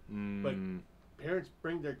movie. But parents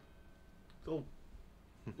bring their little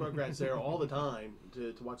Rugrats there all the time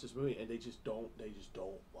to watch this movie, and they just don't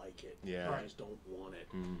like it. Yeah. They just don't want it.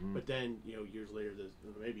 But then, years later,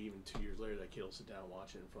 maybe even 2 years later, that kid will sit down and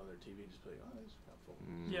watch it in front of their TV and just be like, oh, this is kind of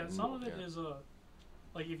fun. Yeah, some of it is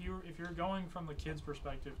like if you're going from the kid's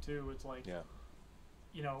perspective too, it's like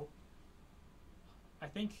I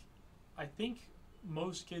think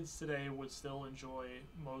most kids today would still enjoy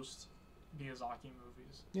most Miyazaki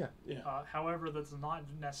movies. Yeah. However, that does not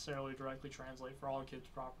necessarily directly translate for all kids'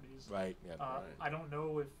 properties. Right. Yeah. I don't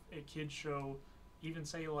know if a kids show, even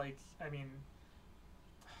say like, I mean,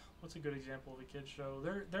 what's a good example of a kids show?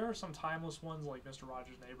 There are some timeless ones like Mr.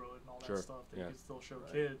 Rogers' Neighborhood and all that stuff that you can still show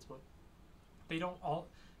kids, but they don't all.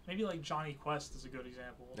 maybe like Johnny Quest is a good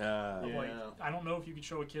example. Yeah. Like, I don't know if you could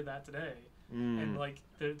show a kid that today. And like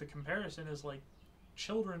the comparison is like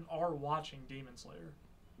children are watching Demon Slayer.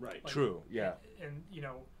 Right. Like, True. Yeah. And you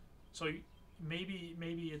know, so maybe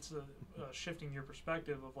it's a shifting your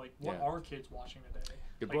perspective of like what are kids watching today?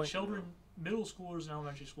 Good like point. children, middle schoolers and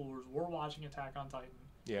elementary schoolers were watching Attack on Titan.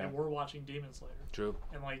 Yeah. And we're watching Demon Slayer. True.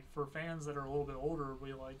 And like for fans that are a little bit older,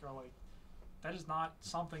 we like are like, that is not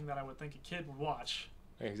something that I would think a kid would watch.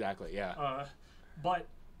 Exactly. Yeah. But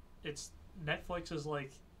it's Netflix is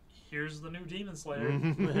like, here's the new Demon Slayer,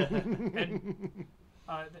 and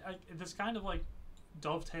this kind of like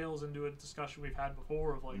dovetails into a discussion we've had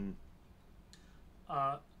before of like,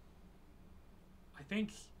 I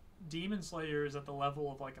think Demon Slayer is at the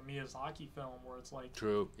level of like a Miyazaki film where it's like,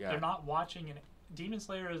 True. Yeah. they're not watching Demon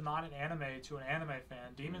Slayer is not an anime to an anime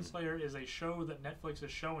fan. Demon Slayer is a show that Netflix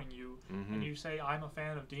is showing you, and you say, I'm a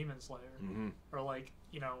fan of Demon Slayer, or like,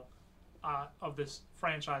 you know, of this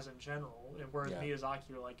franchise in general. Whereas Miyazaki,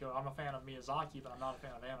 you're like, I'm a fan of Miyazaki, but I'm not a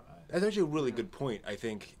fan of anime. That's actually a really good point. I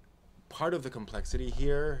think part of the complexity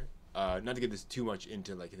here, not to get this too much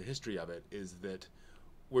into like the history of it, is that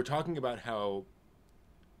we're talking about how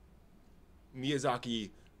Miyazaki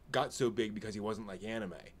got so big because he wasn't like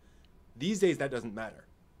anime. These days, that doesn't matter.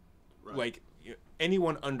 Right. Like,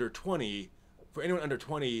 anyone under 20, for anyone under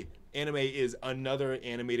 20, anime is another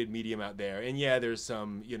animated medium out there. And yeah, there's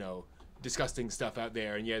some, you know, disgusting stuff out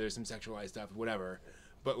there. And yeah, there's some sexualized stuff, whatever.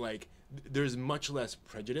 But like, there's much less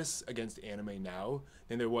prejudice against anime now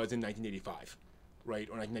than there was in 1985, right?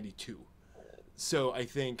 Or 1992. So I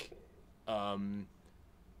think you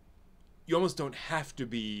almost don't have to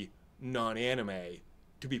be non-anime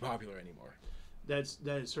to be popular anymore. That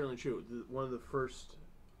is certainly true. One of the first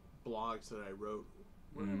blogs that I wrote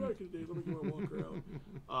back in the day, let me go and walk around,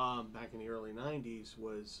 back in the early 90s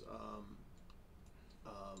was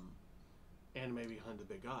Anime Behind the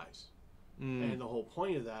Big Eyes. And the whole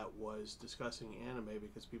point of that was discussing anime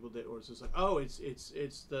because people did, or it's just like, oh, it's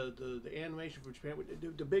the animation from Japan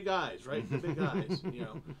with the big eyes, right? The big eyes, you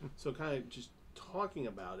know. So kind of just talking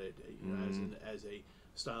about it, you know, as a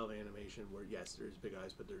style of animation where yes, there's big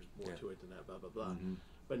eyes, but there's more to it than that, blah blah blah.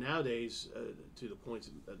 But nowadays, to the points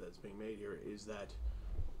that's being made here, is that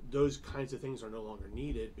those kinds of things are no longer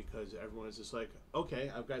needed because everyone is just like,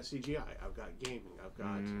 okay, I've got CGI, I've got gaming, I've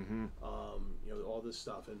got you know, all this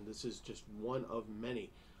stuff, and this is just one of many.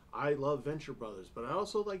 I love Venture Brothers, but I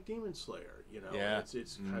also like Demon Slayer. You know,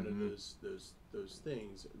 it's kind of those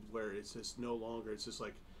things where it's just no longer. It's just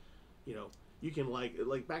like, you know, you can like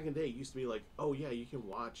back in the day, it used to be like, oh yeah, you can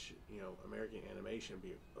watch, you know, American animation,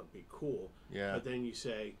 be cool. Yeah. But then you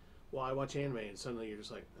say, well, I watch anime, and suddenly you're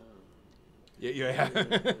just like, oh. Yeah.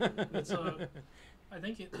 It's I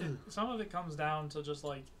think some of it comes down to just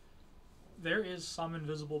like there is some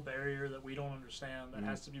invisible barrier that we don't understand that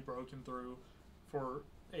has to be broken through for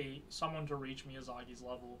someone to reach Miyazaki's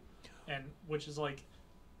level, and which is like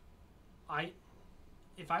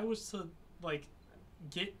if I was to like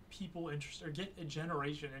get people interested or get a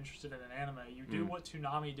generation interested in an anime, you do what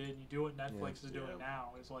Toonami did, and you do what Netflix is doing now.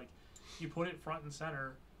 Is like you put it front and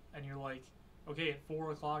center, and you're like, okay, at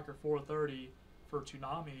 4 o'clock or 4:30 for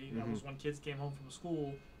Toonami, that was when kids came home from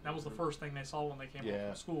school. That was the first thing they saw when they came home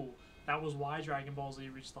from school. That was why Dragon Ball Z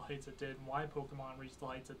reached the heights it did, and why Pokemon reached the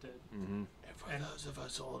heights it did. And for those of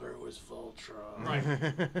us older, it was Voltron. Right.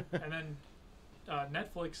 And then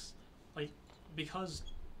Netflix, like, because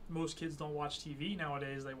most kids don't watch TV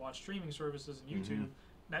nowadays, they watch streaming services and YouTube.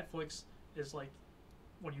 Netflix is like,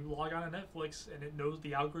 when you log on to Netflix and it knows,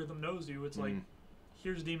 the algorithm knows you, it's like,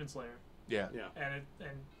 here's Demon Slayer. Yeah. And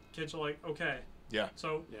kids are like, okay. Yeah.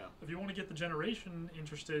 So if you want to get the generation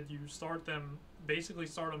interested, you start them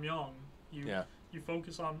young. You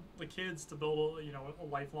focus on the kids to build a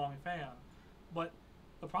lifelong fan. But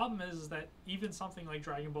the problem is that even something like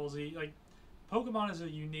Dragon Ball Z, like Pokemon is a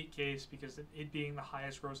unique case because it being the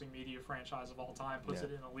highest grossing media franchise of all time puts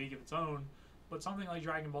it in a league of its own. But something like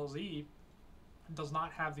Dragon Ball Z does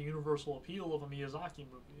not have the universal appeal of a Miyazaki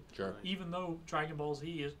movie. Sure. Even though Dragon Ball Z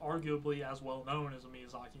is arguably as well known as a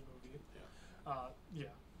Miyazaki movie.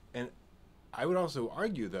 And I would also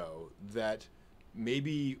argue, though, that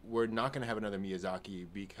maybe we're not going to have another Miyazaki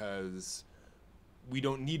because we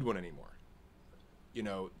don't need one anymore. You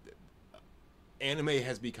know, anime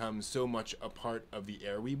has become so much a part of the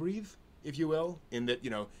air we breathe, if you will, in that, you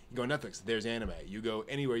know, you go on Netflix, there's anime. You go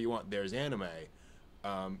anywhere you want, there's anime.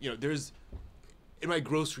 You know, there's, in my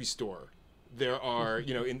grocery store, there are,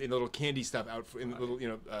 you know, in the little candy stuff out in the little, you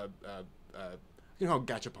know,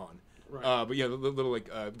 gachapon. Right. But yeah, the little like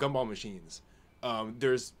gumball machines.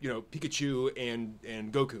 There's, you know, Pikachu and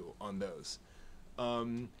Goku on those.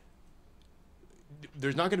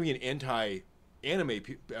 there's not going to be an anti-anime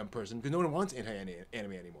person because no one wants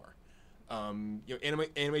anti-anime anymore.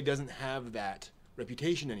 Anime doesn't have that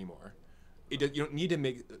reputation anymore. You don't need to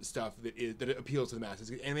make stuff that appeals to the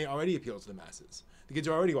masses. Anime already appeals to the masses. The kids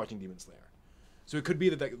are already watching Demon Slayer. So it could be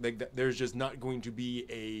that there's just not going to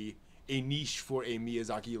be a niche for a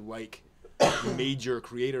Miyazaki-like major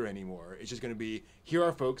creator anymore. It's just going to be, here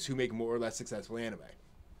are folks who make more or less successful anime.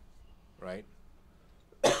 Right?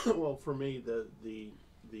 Well, for me, the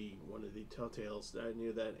one of the telltales that I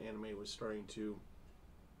knew that anime was starting to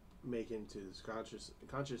make into this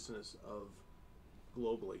consciousness of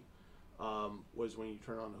globally was when you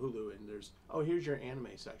turn on Hulu and there's, here's your anime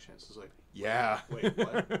section. So it's like, wait,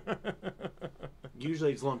 what?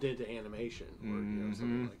 Usually it's lumped into animation or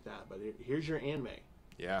something like that. But here's your anime.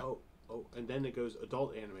 Yeah. Oh, and then it goes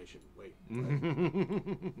adult animation. Wait.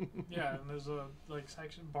 Yeah, and there's a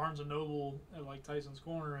section, Barnes and Noble at Tyson's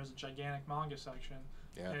Corner is a gigantic manga section.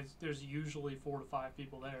 Yeah. And there's usually 4 to 5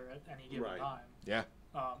 people there at any given time. Yeah.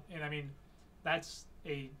 And I mean, that's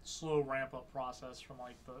a slow ramp up process from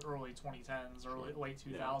the early 2010s, late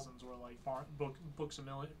 2000s, where Books a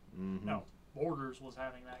Million, no, Borders was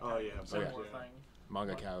having that kind of similar thing.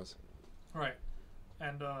 Manga cows. Right,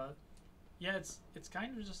 and it's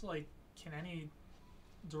kind of just can any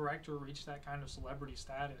director reach that kind of celebrity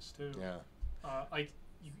status too? Yeah.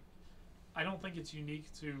 I don't think it's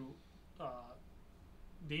unique to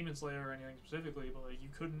Demon Slayer or anything specifically, but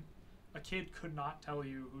a kid could not tell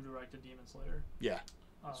you who directed Demon Slayer. Yeah,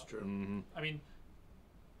 that's true. I mean,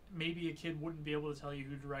 maybe a kid wouldn't be able to tell you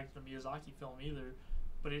who directed a Miyazaki film either,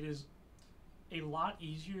 but it is a lot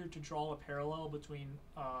easier to draw a parallel between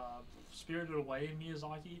Spirited Away and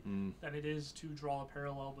Miyazaki than it is to draw a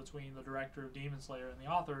parallel between the director of Demon Slayer and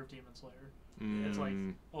the author of Demon Slayer. It's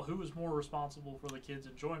well, who is more responsible for the kids'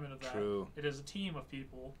 enjoyment of that? True. It is a team of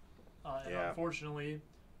people, and unfortunately,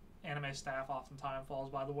 anime staff oftentimes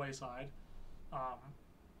falls by the wayside.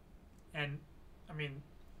 And I mean,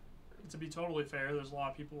 to be totally fair, there's a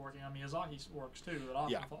lot of people working on Miyazaki's works too that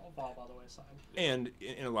often fall by the wayside. And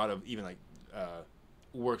in a lot of even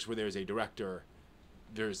works where there's a director,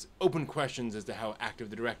 there's open questions as to how active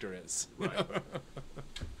the director is. Right.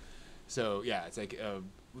 So yeah, it's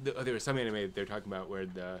there was some anime they're talking about where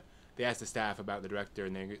they asked the staff about the director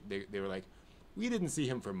and they were like, we didn't see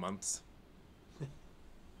him for months.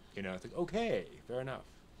 It's like, okay, fair enough.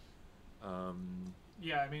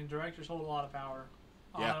 Yeah, I mean, directors hold a lot of power.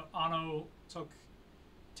 Anno took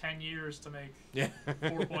 10 years to make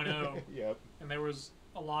 4.0. Yep. And there was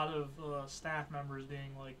a lot of staff members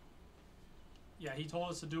being like, yeah, he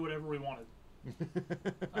told us to do whatever we wanted.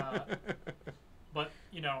 But,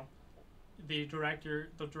 the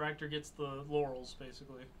director gets the laurels,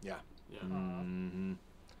 basically. Yeah. Yeah.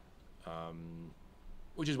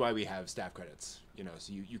 Which is why we have staff credits,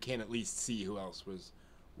 so you can at least see who else was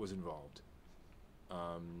involved.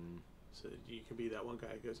 So you can be that one guy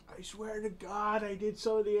who goes, I swear to God, I did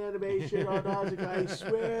some of the animation on Nausicaa. I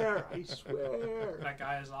swear. That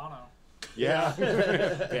guy is Anno. Yeah.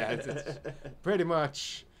 Yeah, it's pretty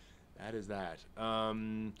much, that is that.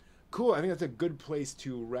 Cool, I think that's a good place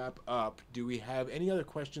to wrap up. Do we have any other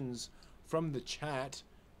questions from the chat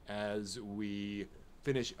as we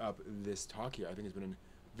finish up this talk here? I think it's been a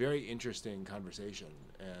very interesting conversation,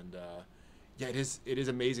 and it is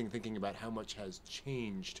amazing thinking about how much has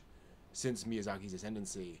changed since Miyazaki's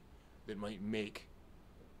ascendancy that might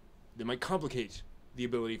complicate the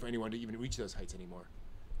ability for anyone to even reach those heights anymore.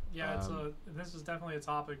 Yeah, this is definitely a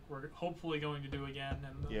topic we're hopefully going to do again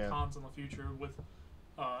in the cons in the future with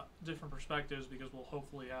different perspectives, because we'll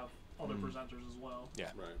hopefully have other presenters as well.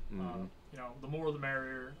 Yeah, right. The more the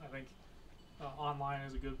merrier. I think online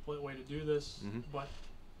is a good way to do this, but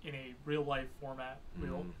in a real life format,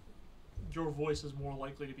 your voice is more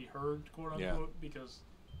likely to be heard, quote unquote, because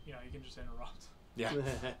you can just interrupt. Yeah.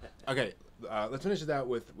 Okay, let's finish it out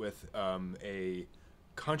with a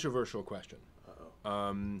controversial question.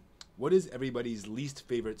 What is everybody's least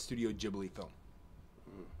favorite Studio Ghibli film?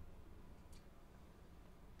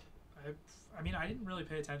 I mean, I didn't really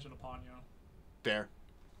pay attention to Ponyo. Fair.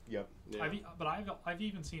 Yep. Yeah. I've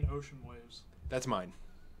even seen Ocean Waves. That's mine.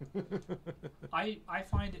 I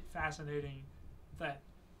find it fascinating that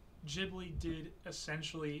Ghibli did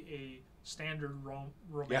essentially a standard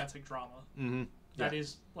romantic drama. Mm-hmm. That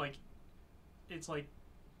is it's like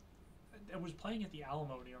it was playing at the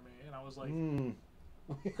Alamo near me, and I was like,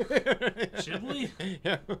 Ghibli?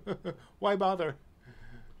 Yeah. Why bother?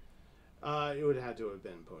 It would have to have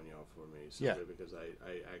been Ponyo for me, simply because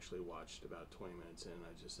I actually watched about 20 minutes in, and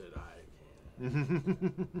I just said, I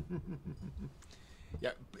can't.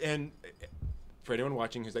 Yeah, and for anyone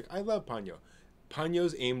watching who's like, I love Ponyo.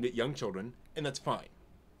 Ponyo's aimed at young children, and that's fine,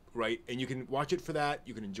 right? And you can watch it for that.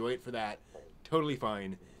 You can enjoy it for that. Totally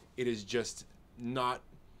fine. It is just not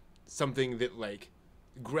something that like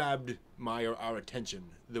grabbed my or our attention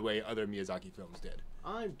the way other Miyazaki films did.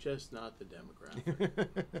 I'm just not the demographic.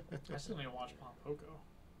 I still need to watch Pompoko.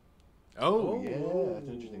 Oh, yeah, that's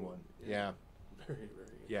an interesting one. Yeah, Very, very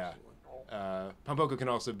yeah. interesting one. Pompoko can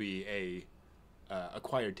also be a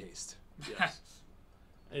acquired taste. Yes.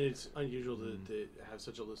 And it's unusual to have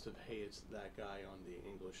such a list of, hey, it's that guy on the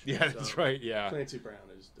English. Yeah, that's right. Yeah, Clancy Brown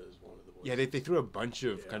does one of the voices. yeah. They threw a bunch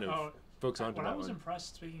of kind of folks onto What that I was one.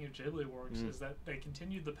 impressed, speaking of Ghibli works, is that they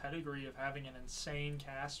continued the pedigree of having an insane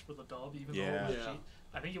cast for the dub, even though it was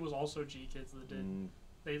I think it was also G Kids that did.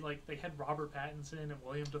 They had Robert Pattinson and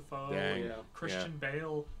William Dafoe and Christian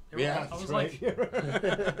Bale. Yeah, I was right.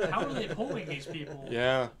 like, how are they pulling these people?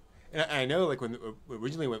 Yeah, and I know like when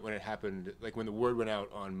originally when it happened, like when the word went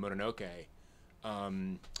out on Mononoke,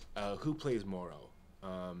 who plays Moro?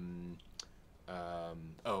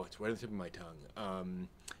 It's right on the tip of my tongue.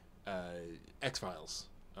 X-Files.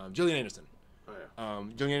 Gillian Anderson. Oh, yeah.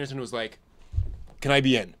 Gillian Anderson was like, "Can I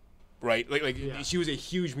be in?" Right? Like she was a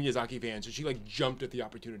huge Miyazaki fan, so she like jumped at the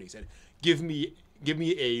opportunity. Said, "Give me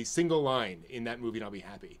a single line in that movie, and I'll be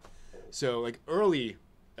happy." So like early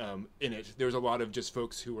in it, there was a lot of just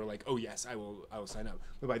folks who were like, "Oh yes, I will sign up."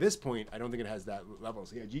 But by this point, I don't think it has that level.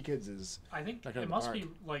 So yeah, G Kids is. I think that kind it of must arc. be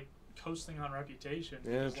like coasting on reputation.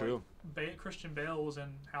 Yeah, because, true. Like, Christian Bale was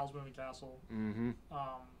in Howl's Moving Castle. Mm-hmm.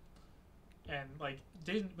 And like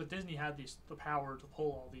Disney had the power to pull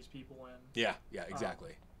all these people in. Yeah,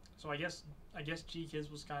 exactly. So I guess G Kids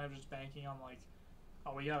was kind of just banking on like,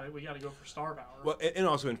 oh, we gotta go for star power. Well, and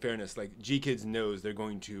also in fairness, like G Kids knows they're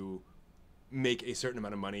going to make a certain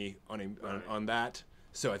amount of money on that,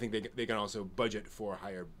 so I think they can also budget for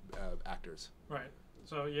higher actors. Right.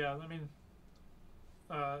 So yeah, I mean,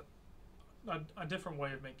 a different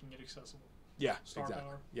way of making it accessible. Yeah, Star exactly.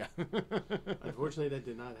 power. Yeah. Unfortunately, that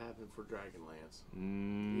did not happen for Dragonlance.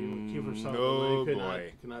 No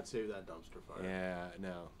boy. Could not save that dumpster fire. Yeah,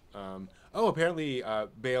 no. Apparently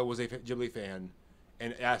Bale was a Ghibli fan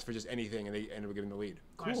and asked for just anything, and they ended up giving the lead.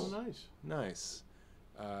 Cool. Nice. Nice.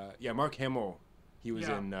 Nice. Mark Hamill. He was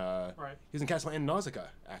in. Right. He was in Castle and Nausicaa,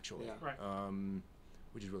 actually. Yeah. Right.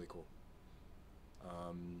 Which is really cool.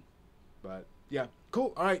 But yeah,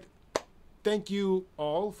 cool. All right. Thank you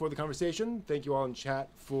all for the conversation. Thank you all in chat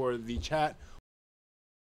for the chat.